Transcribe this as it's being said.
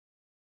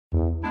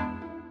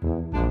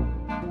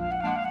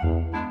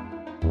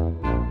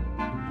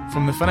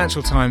From the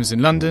Financial Times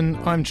in London,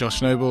 I'm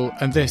Josh Noble,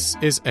 and this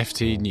is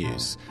FT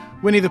News.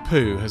 Winnie the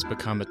Pooh has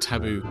become a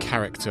taboo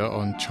character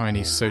on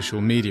Chinese social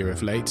media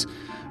of late.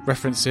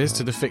 References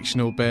to the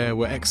fictional bear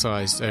were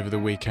excised over the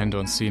weekend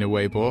on Sina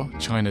Weibo,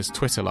 China's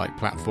Twitter-like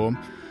platform,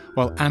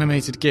 while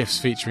animated GIFs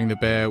featuring the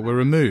bear were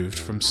removed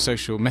from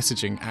social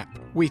messaging app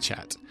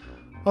WeChat.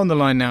 On the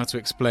line now to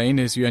explain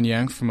is Yuan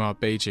Yang from our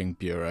Beijing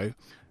bureau.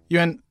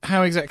 Yuan,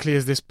 how exactly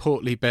has this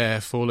portly bear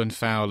fallen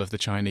foul of the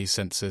Chinese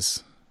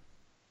censors?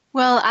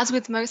 Well, as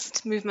with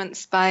most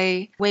movements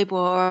by Weibo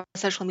or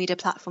social media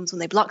platforms, when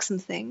they block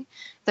something,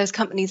 those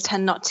companies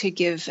tend not to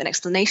give an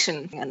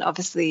explanation. And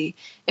obviously,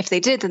 if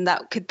they did, then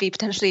that could be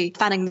potentially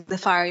fanning the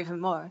fire even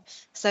more.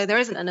 So there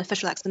isn't an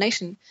official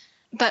explanation.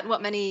 But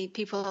what many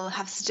people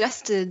have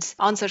suggested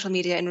on social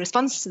media in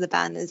response to the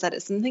ban is that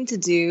it's something to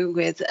do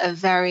with a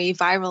very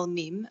viral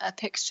meme, a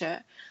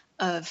picture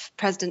of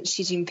President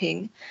Xi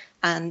Jinping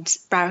and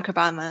Barack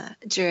Obama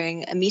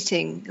during a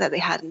meeting that they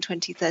had in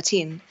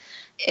 2013.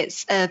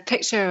 It's a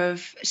picture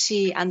of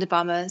Xi and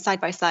Obama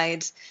side by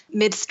side,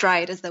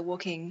 mid-stride as they're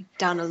walking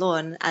down a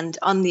lawn. And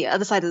on the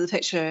other side of the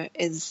picture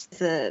is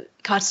the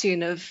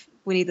cartoon of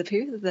Winnie the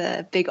Pooh,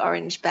 the big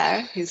orange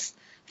bear, who's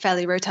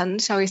fairly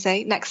rotund, shall we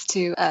say, next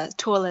to a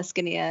taller,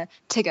 skinnier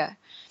Tigger.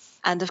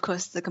 And of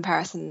course, the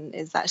comparison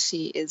is that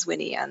Xi is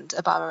Winnie and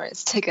Obama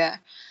is Tigger.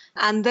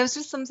 And there was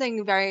just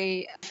something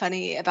very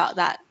funny about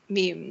that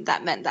meme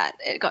that meant that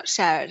it got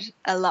shared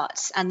a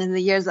lot. And in the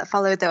years that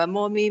followed, there were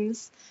more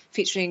memes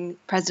featuring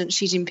President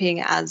Xi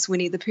Jinping as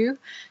Winnie the Pooh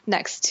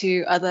next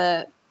to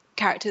other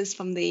characters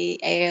from the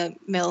A.A.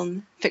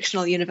 Milne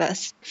fictional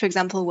universe. For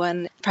example,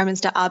 when Prime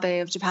Minister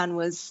Abe of Japan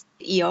was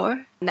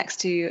Eeyore,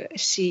 next to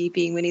Xi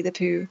being Winnie the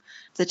Pooh.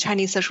 The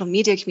Chinese social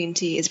media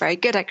community is very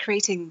good at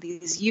creating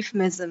these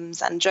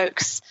euphemisms and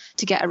jokes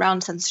to get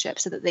around censorship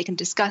so that they can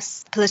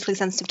discuss politically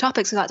sensitive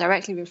topics without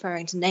directly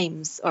referring to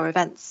names or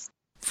events.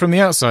 From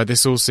the outside,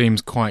 this all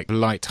seems quite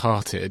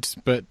light-hearted,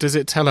 but does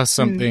it tell us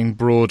something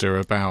broader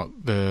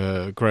about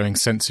the growing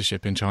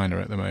censorship in China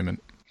at the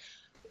moment?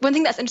 One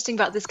thing that's interesting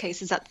about this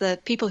case is that the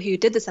people who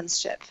did the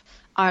censorship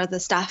are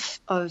the staff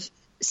of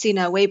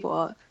Sina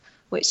Weibo,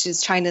 which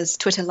is China's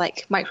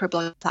Twitter-like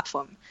microblog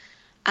platform.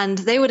 And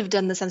they would have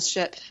done the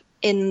censorship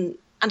in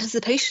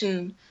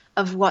anticipation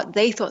of what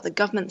they thought the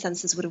government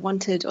censors would have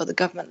wanted or the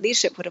government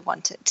leadership would have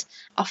wanted.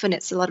 Often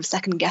it's a lot of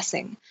second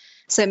guessing.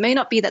 So it may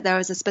not be that there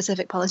was a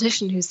specific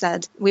politician who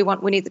said, we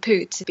want Winnie the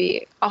Pooh to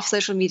be off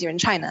social media in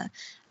China.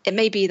 It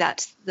may be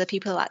that the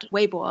people at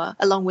Weibo,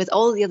 along with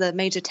all the other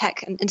major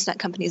tech and internet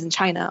companies in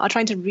China, are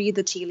trying to read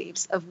the tea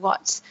leaves of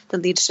what the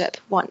leadership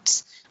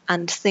want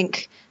and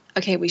think,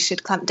 okay, we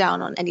should clamp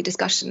down on any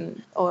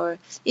discussion or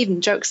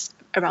even jokes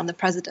around the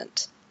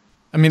president.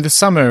 I mean, the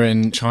summer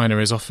in China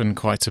is often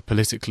quite a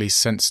politically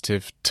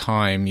sensitive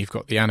time. You've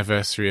got the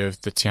anniversary of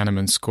the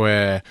Tiananmen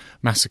Square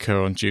massacre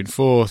on June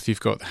 4th. You've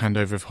got the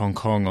handover of Hong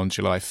Kong on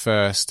July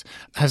 1st.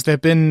 Has there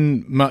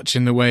been much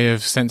in the way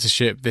of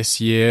censorship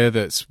this year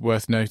that's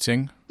worth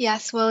noting?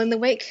 Yes, well, in the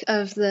wake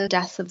of the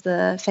death of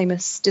the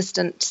famous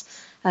dissident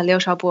Liu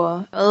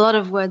Xiaobo, a lot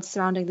of words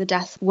surrounding the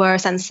death were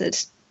censored.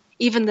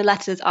 Even the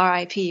letters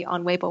RIP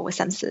on Weibo were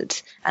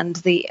censored, and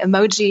the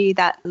emoji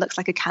that looks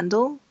like a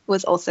candle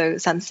was also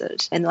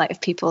censored in light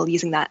of people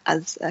using that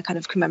as a kind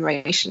of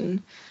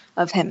commemoration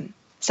of him.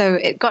 So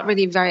it got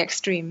really very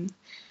extreme.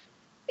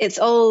 It's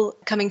all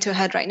coming to a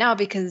head right now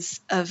because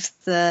of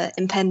the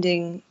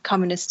impending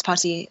Communist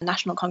Party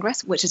National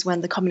Congress, which is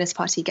when the Communist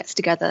Party gets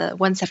together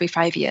once every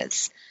 5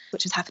 years,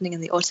 which is happening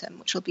in the autumn,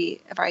 which will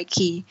be a very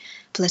key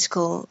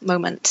political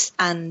moment.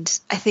 And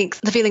I think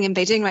the feeling in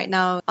Beijing right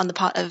now on the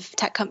part of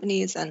tech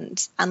companies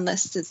and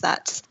analysts is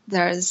that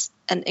there is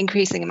an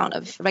increasing amount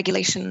of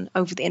regulation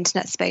over the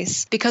internet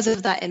space because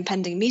of that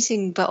impending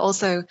meeting, but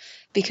also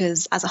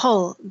because as a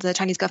whole, the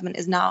Chinese government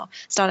is now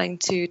starting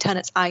to turn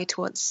its eye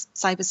towards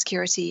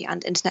cybersecurity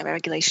and internet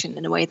regulation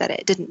in a way that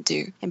it didn't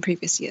do in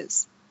previous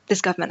years.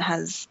 This government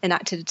has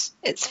enacted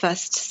its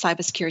first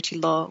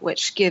cybersecurity law,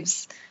 which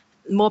gives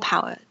more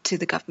power to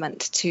the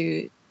government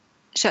to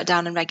shut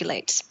down and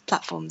regulate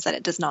platforms that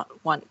it does not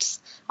want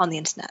on the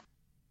internet.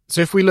 So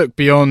if we look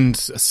beyond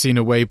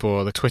Sina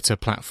Weibo, the Twitter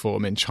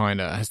platform in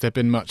China, has there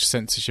been much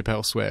censorship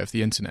elsewhere of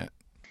the internet?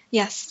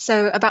 Yes.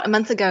 So about a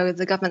month ago,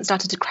 the government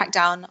started to crack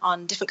down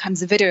on different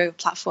kinds of video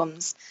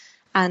platforms.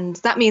 And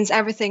that means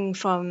everything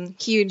from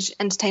huge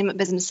entertainment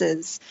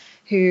businesses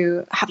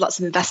who have lots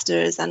of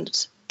investors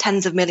and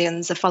tens of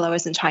millions of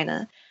followers in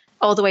China,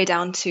 all the way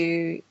down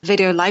to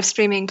video live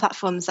streaming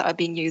platforms that are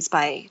being used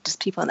by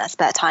just people in their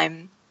spare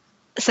time.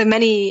 So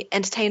many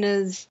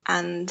entertainers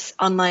and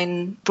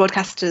online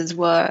broadcasters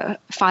were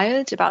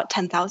fired, about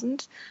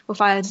 10,000 were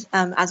fired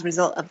as a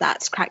result of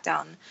that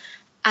crackdown.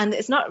 And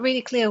it's not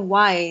really clear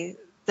why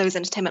those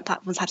entertainment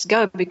platforms had to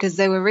go, because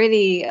they were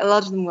really, a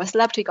lot of them were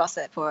celebrity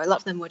gossip, or a lot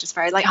of them were just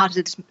very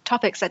lighthearted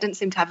topics that didn't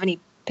seem to have any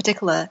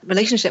particular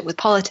relationship with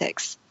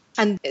politics.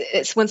 And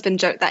it's once been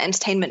joked that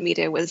entertainment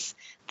media was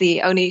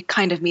the only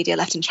kind of media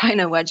left in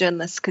China where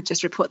journalists could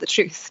just report the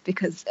truth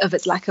because of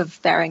its lack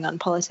of bearing on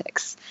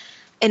politics.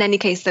 in any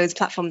case, those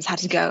platforms had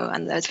to go,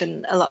 and there's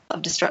been a lot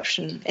of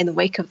disruption in the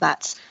wake of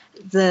that.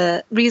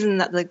 The reason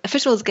that the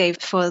officials gave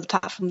for the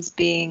platforms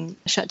being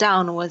shut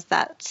down was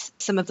that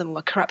some of them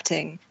were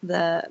corrupting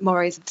the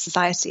mores of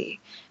society,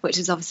 which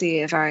is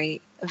obviously a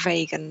very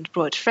vague and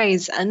broad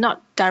phrase and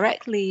not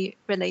directly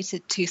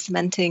related to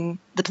cementing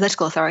the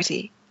political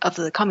authority of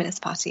the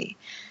Communist Party,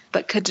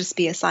 but could just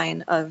be a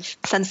sign of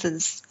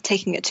censors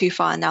taking it too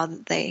far now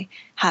that they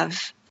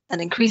have an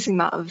increasing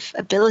amount of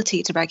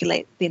ability to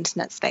regulate the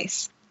internet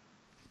space.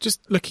 Just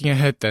looking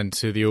ahead then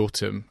to the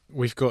autumn,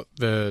 we've got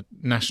the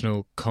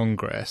National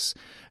Congress.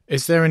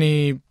 Is there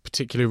any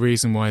particular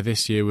reason why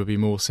this year will be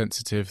more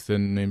sensitive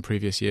than in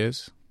previous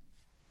years?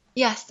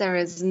 Yes, there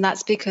is, and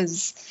that's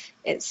because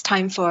it's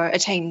time for a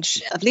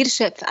change of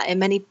leadership, and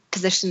many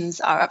positions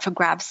are up for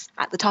grabs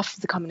at the top of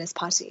the Communist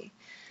Party.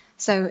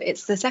 So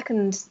it's the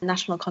second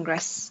National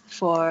Congress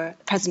for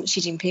President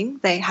Xi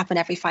Jinping. They happen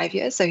every 5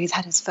 years, so he's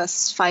had his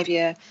first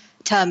 5-year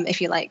term,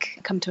 if you like,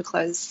 come to a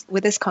close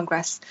with this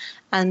Congress.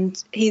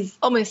 And he's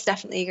almost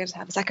definitely going to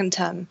have a second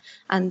term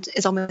and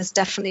is almost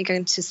definitely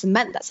going to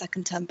cement that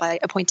second term by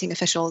appointing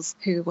officials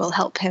who will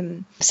help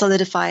him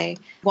solidify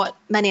what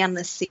many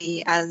analysts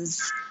see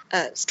as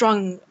a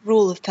strong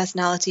rule of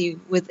personality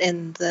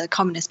within the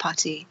Communist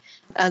Party.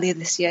 Earlier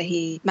this year,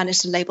 he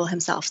managed to label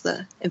himself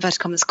the, inverted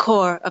commas,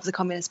 core of the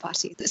Communist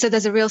Party. So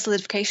there's a real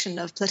solidification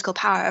of political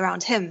power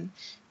around him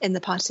in the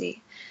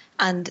party.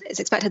 And it's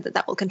expected that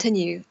that will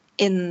continue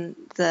in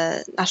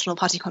the National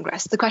Party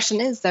Congress. The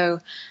question is, though,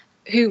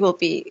 who will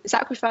be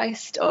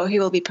sacrificed or who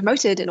will be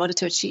promoted in order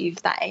to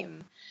achieve that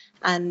aim?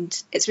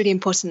 And it's really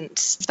important,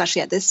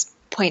 especially at this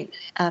point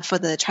for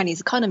the Chinese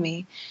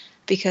economy,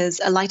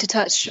 because a lighter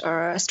touch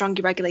or a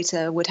stronger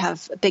regulator would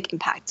have a big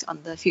impact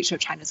on the future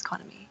of China's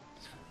economy.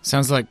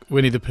 Sounds like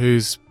Winnie the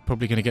Pooh's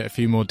probably going to get a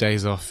few more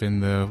days off in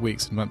the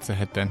weeks and months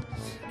ahead then.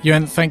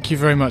 Yuan, thank you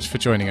very much for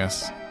joining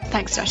us.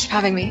 Thanks, Josh, for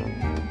having me.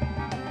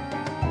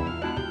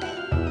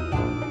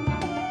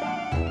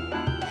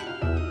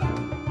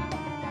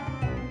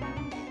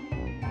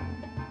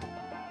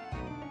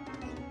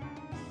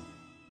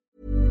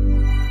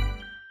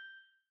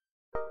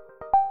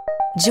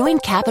 Join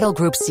Capital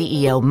Group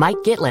CEO Mike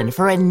Gitlin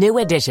for a new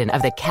edition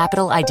of the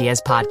Capital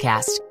Ideas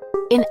Podcast.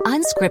 In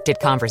unscripted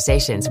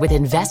conversations with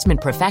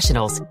investment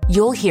professionals,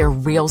 you'll hear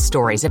real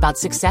stories about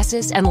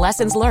successes and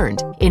lessons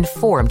learned,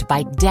 informed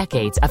by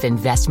decades of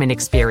investment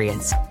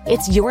experience.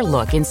 It's your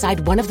look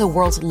inside one of the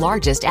world's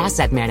largest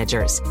asset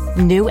managers.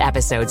 New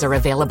episodes are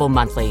available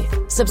monthly.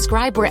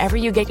 Subscribe wherever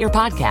you get your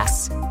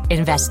podcasts.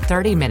 Invest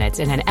 30 minutes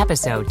in an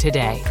episode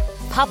today.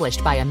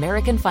 Published by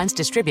American Funds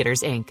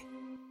Distributors, Inc.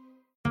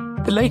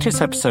 The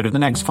latest episode of the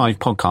Next 5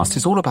 podcast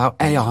is all about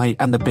AI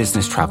and the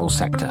business travel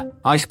sector.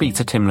 I speak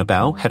to Tim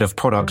LaBelle, head of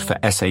product for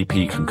SAP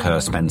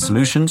Concur Spend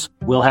Solutions.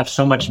 We'll have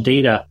so much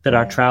data that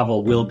our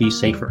travel will be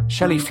safer.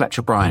 Shelley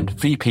Fletcher-Bryant,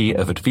 VP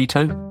of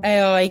Advito.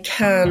 AI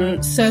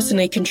can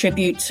certainly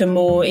contribute to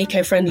more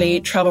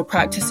eco-friendly travel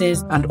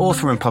practices. And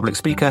author and public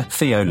speaker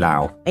Theo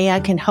Lau. AI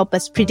can help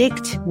us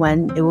predict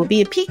when it will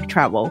be a peak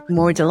travel,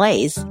 more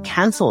delays,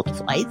 cancelled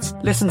flights.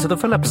 Listen to the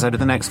full episode of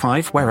the Next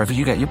 5 wherever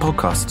you get your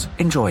podcasts.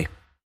 Enjoy.